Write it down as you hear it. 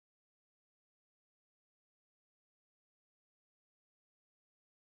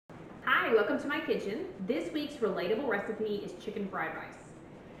Hi, welcome to my kitchen. This week's relatable recipe is chicken fried rice.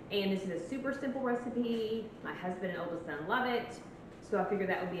 And this is a super simple recipe. My husband and oldest son love it, so I figured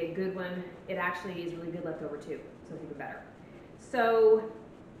that would be a good one. It actually is really good leftover too, so it's even better. So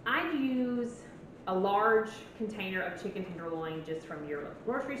I use a large container of chicken tenderloin just from your local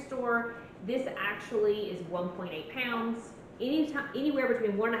grocery store. This actually is 1.8 pounds. Anywhere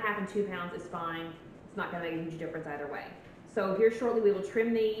between 1.5 and 2 pounds is fine. It's not gonna make a huge difference either way. So here shortly we will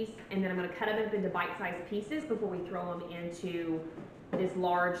trim these, and then I'm going to cut them up into bite-sized pieces before we throw them into this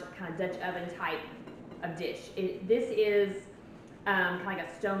large kind of Dutch oven type of dish. This is kind of like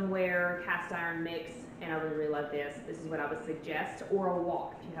a stoneware cast iron mix, and I really love this. This is what I would suggest, or a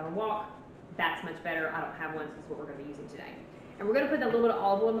wok. If you have a wok, that's much better. I don't have one, so this is what we're going to be using today. And we're going to put a little bit of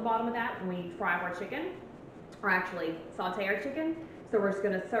olive oil on the bottom of that when we fry up our chicken, or actually saute our chicken. So we're just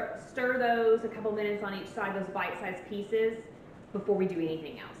going to stir those a couple minutes on each side, those bite-sized pieces, before we do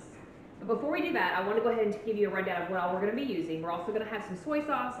anything else. But before we do that, I want to go ahead and give you a rundown of what all we're going to be using. We're also going to have some soy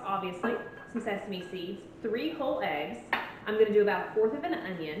sauce, obviously, some sesame seeds, 3 whole eggs. I'm going to do about 1/4 of an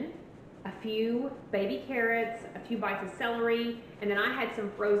onion, a few baby carrots, a few bites of celery, and then I had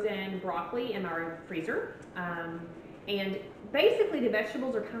some frozen broccoli in my freezer. And basically the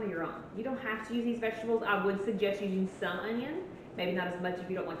vegetables are kind of your own. You don't have to use these vegetables. I would suggest using some onion. Maybe not as much if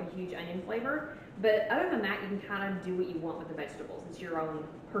you don't like a huge onion flavor. But other than that, you can kind of do what you want with the vegetables. It's your own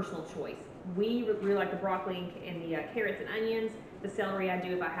personal choice. We really like the broccoli and the carrots and onions. The celery I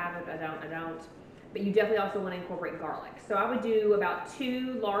do if I have it, I don't. But you definitely also want to incorporate garlic. So I would do about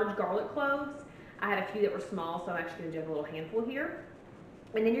 2 large garlic cloves. I had a few that were small, so I'm actually going to do a little handful here.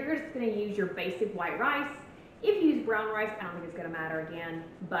 And then you're just going to use your basic white rice. If you use brown rice, I don't think it's going to matter again,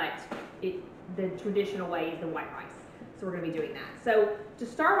 but the traditional way is the white rice. So we're going to be doing that. So to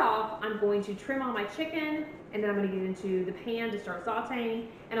start off, I'm going to trim all my chicken, and then I'm going to get into the pan to start sauteing.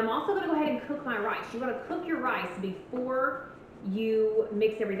 And I'm also going to go ahead and cook my rice. You want to cook your rice before you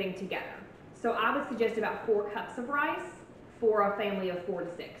mix everything together. So I would suggest about 4 cups of rice for a family of 4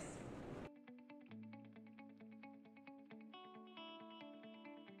 to 6.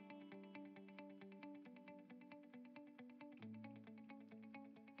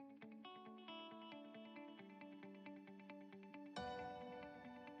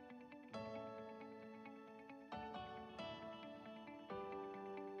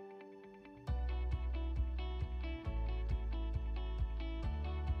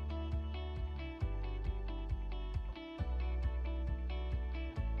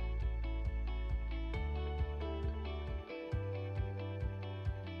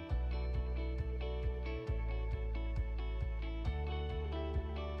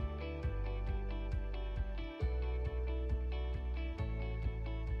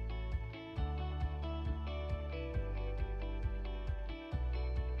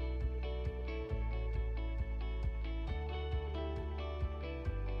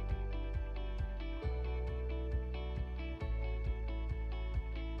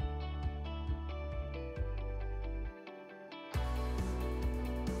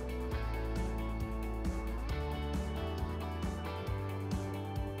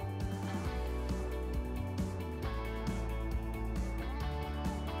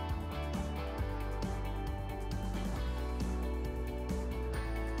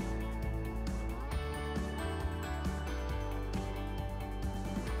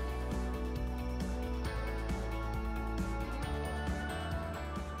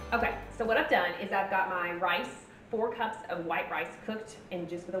 Okay, so what I've done is I've got my rice, 4 cups of white rice cooked, and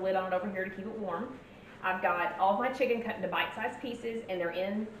just with a lid on it over here to keep it warm. I've got all of my chicken cut into bite-sized pieces, and they're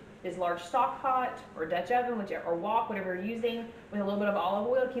in this large stock pot or Dutch oven, or wok, whatever you're using, with a little bit of olive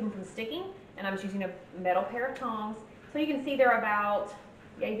oil to keep them from sticking. And I'm just using a metal pair of tongs. So you can see they're about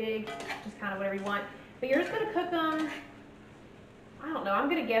yay big, just kind of whatever you want. But you're just gonna cook them, I don't know, I'm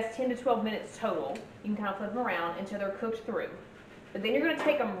gonna guess 10 to 12 minutes total. You can kind of flip them around until they're cooked through. But then you're going to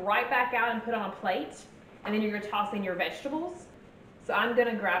take them right back out and put on a plate, and then you're going to toss in your vegetables. So I'm going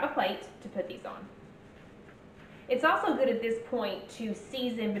to grab a plate to put these on. It's also good at this point to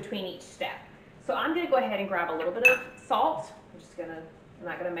season between each step. So I'm going to go ahead and grab a little bit of salt. I'm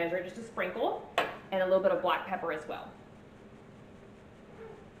not going to measure it, just a sprinkle, and a little bit of black pepper as well.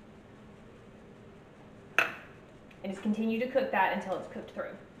 And just continue to cook that until it's cooked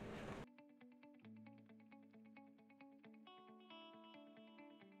through.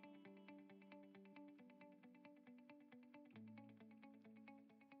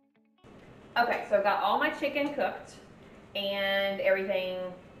 Okay, so I've got all my chicken cooked and everything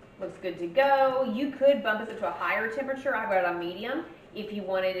looks good to go. You could bump this up to a higher temperature. I got it on medium if you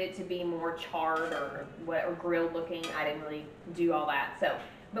wanted it to be more charred or grilled looking. I didn't really do all that. So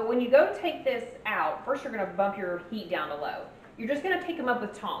But when you go take this out, first you're going to bump your heat down to low. You're just going to pick them up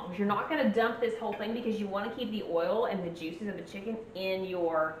with tongs. You're not going to dump this whole thing because you want to keep the oil and the juices of the chicken in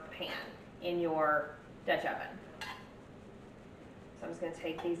your pan, in your Dutch oven. So I'm just going to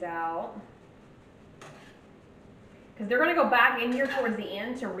take these out. Because they're going to go back in here towards the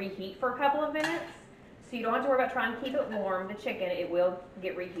end to reheat for a couple of minutes. So you don't have to worry about trying to keep it warm. The chicken, it will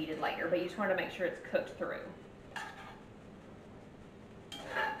get reheated later, but you just want to make sure it's cooked through.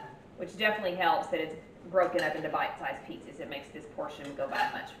 Which definitely helps that it's broken up into bite-sized pieces. It makes this portion go by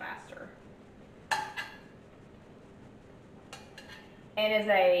much faster. And as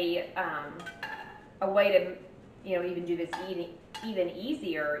a way to, even do this even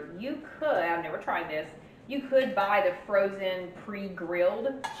easier, you could, I've never tried this, you could buy the frozen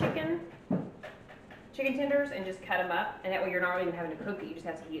pre-grilled chicken tenders and just cut them up, and that way you're not even having to cook it, you just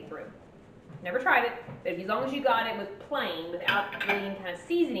have to heat it through. Never tried it, but as long as you got it with plain, without really any kind of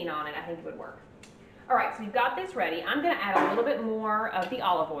seasoning on it, I think it would work. All right, so you've got this ready. I'm gonna add a little bit more of the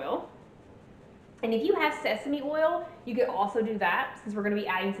olive oil. And if you have sesame oil, you could also do that, since we're gonna be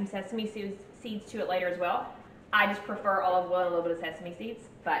adding some sesame seeds to it later as well. I just prefer olive oil and a little bit of sesame seeds,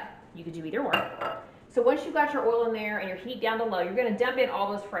 but you could do either one. So once you've got your oil in there and your heat down to low, you're gonna dump in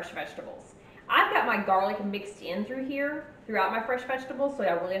all those fresh vegetables. I've got my garlic mixed in throughout my fresh vegetables, so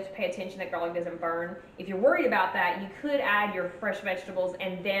I really have to pay attention that garlic doesn't burn. If you're worried about that, you could add your fresh vegetables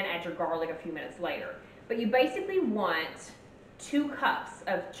and then add your garlic a few minutes later. But you basically want 2 cups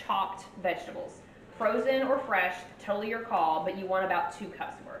of chopped vegetables. Frozen or fresh, totally your call, but you want about 2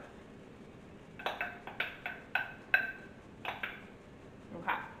 cups worth.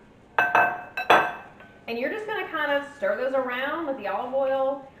 Okay. And you're just gonna kind of stir those around with the olive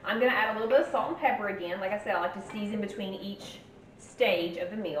oil. I'm gonna add a little bit of salt and pepper again. Like I said, I like to season between each stage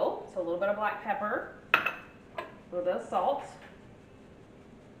of the meal. So a little bit of black pepper, a little bit of salt.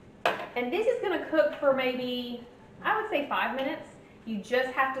 And this is gonna cook for maybe, I would say 5 minutes. You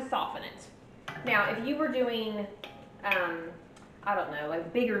just have to soften it. Now, if you were doing, I don't know,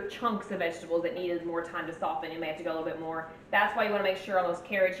 like bigger chunks of vegetables that needed more time to soften, you may have to go a little bit more. That's why you want to make sure on those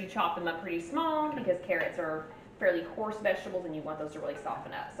carrots you chop them up pretty small, because carrots are fairly coarse vegetables and you want those to really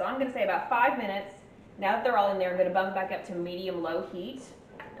soften up. So I'm going to say about 5 minutes. Now that they're all in there, I'm going to bump it back up to medium-low heat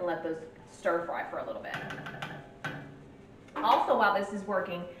and let those stir fry for a little bit. Also, while this is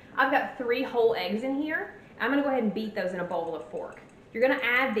working, I've got 3 whole eggs in here. I'm going to go ahead and beat those in a bowl with a fork. You're going to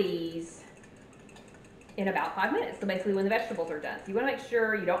add these in about 5 minutes, so basically when the vegetables are done. So you want to make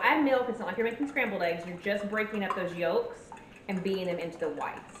sure you don't add milk. It's not like you're making scrambled eggs. You're just breaking up those yolks and beating them into the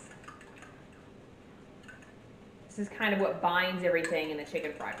whites. This is kind of what binds everything in the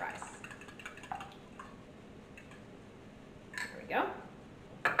chicken fried rice. There we go.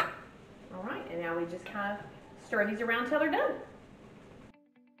 All right, and now we just kind of stir these around till they're done.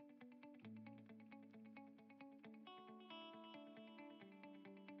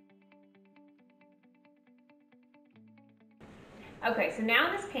 Okay, so now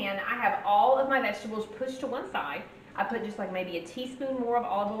in this pan, I have all of my vegetables pushed to one side. I put just like maybe a teaspoon more of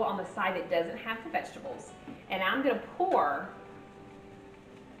olive oil on the side that doesn't have the vegetables. And I'm gonna pour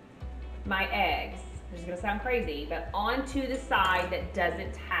my eggs, which is gonna sound crazy, but onto the side that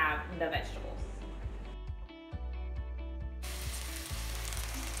doesn't have the vegetables.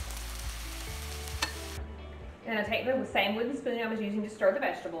 And I take the same wooden spoon I was using to stir the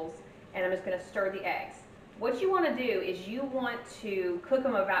vegetables, and I'm just gonna stir the eggs. What you want to do is you want to cook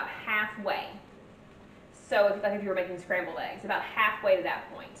them about halfway. So if you were making scrambled eggs, about halfway to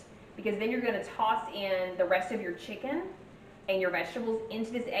that point. Because then you're going to toss in the rest of your chicken and your vegetables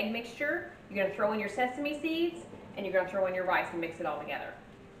into this egg mixture. You're going to throw in your sesame seeds and you're going to throw in your rice and mix it all together.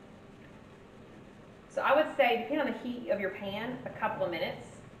 So I would say, depending on the heat of your pan, a couple of minutes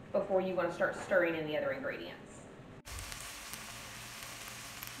before you want to start stirring in the other ingredients.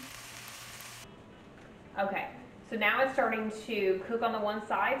 Okay, so now it's starting to cook on the one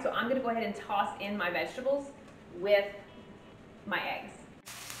side, so I'm going to go ahead and toss in my vegetables with my eggs.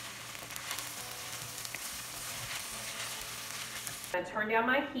 I'm going to turn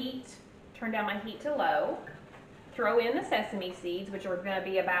down my heat to low, throw in the sesame seeds, which are going to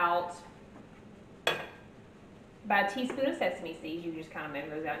be about a teaspoon of sesame seeds. You just kind of measure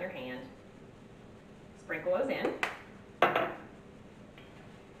those out in your hand. Sprinkle those in.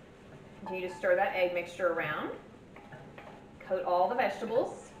 Continue to stir that egg mixture around. Coat all the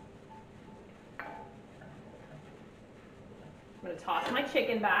vegetables. I'm going to toss my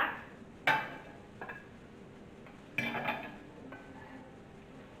chicken back.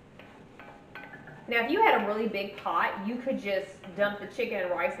 Now, if you had a really big pot, you could just dump the chicken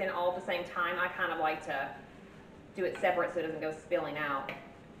and rice in all at the same time. I kind of like to do it separate so it doesn't go spilling out.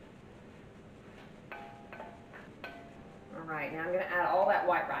 right, now I'm gonna add all that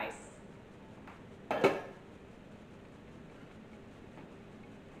white rice.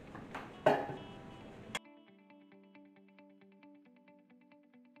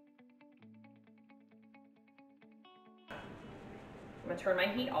 I'm gonna turn my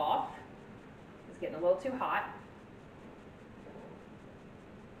heat off. It's getting a little too hot.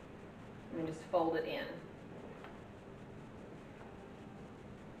 And just fold it in.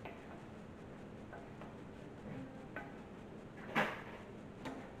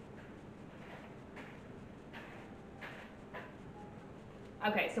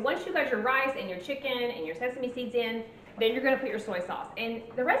 Okay, so once you got your rice and your chicken and your sesame seeds in, then you're gonna put your soy sauce. And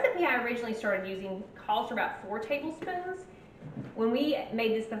the recipe I originally started using calls for about 4 tablespoons. When we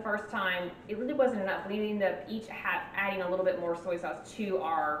made this the first time, it really wasn't enough. We ended up each adding a little bit more soy sauce to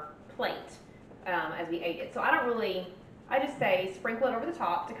our plate as we ate it. So I just say sprinkle it over the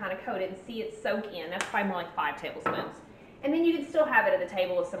top to kind of coat it and see it soak in. That's probably more like 5 tablespoons. And then you can still have it at the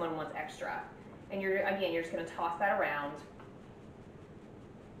table if someone wants extra. And you're just gonna toss that around.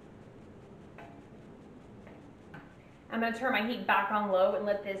 I'm going to turn my heat back on low and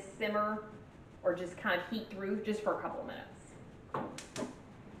let this simmer or just kind of heat through just for a couple of minutes.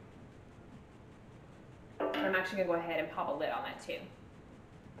 And I'm actually going to go ahead and pop a lid on that too.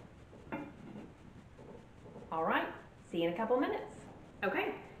 All right, see you in a couple of minutes.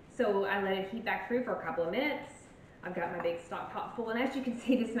 Okay, so I let it heat back through for a couple of minutes. I've got my big stock pot full, and as you can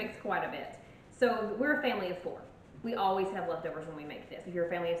see, this makes quite a bit. So we're a family of 4. We always have leftovers when we make this. If you're a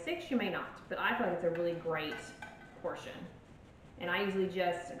family of 6, you may not, but I feel like it's a really great portion. And I usually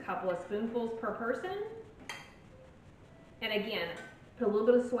just a couple of spoonfuls per person. And again, put a little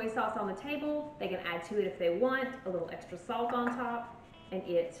bit of soy sauce on the table. They can add to it if they want, a little extra salt on top, and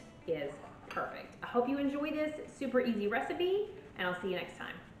it is perfect. I hope you enjoy this super easy recipe, and I'll see you next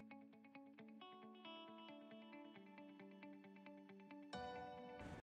time.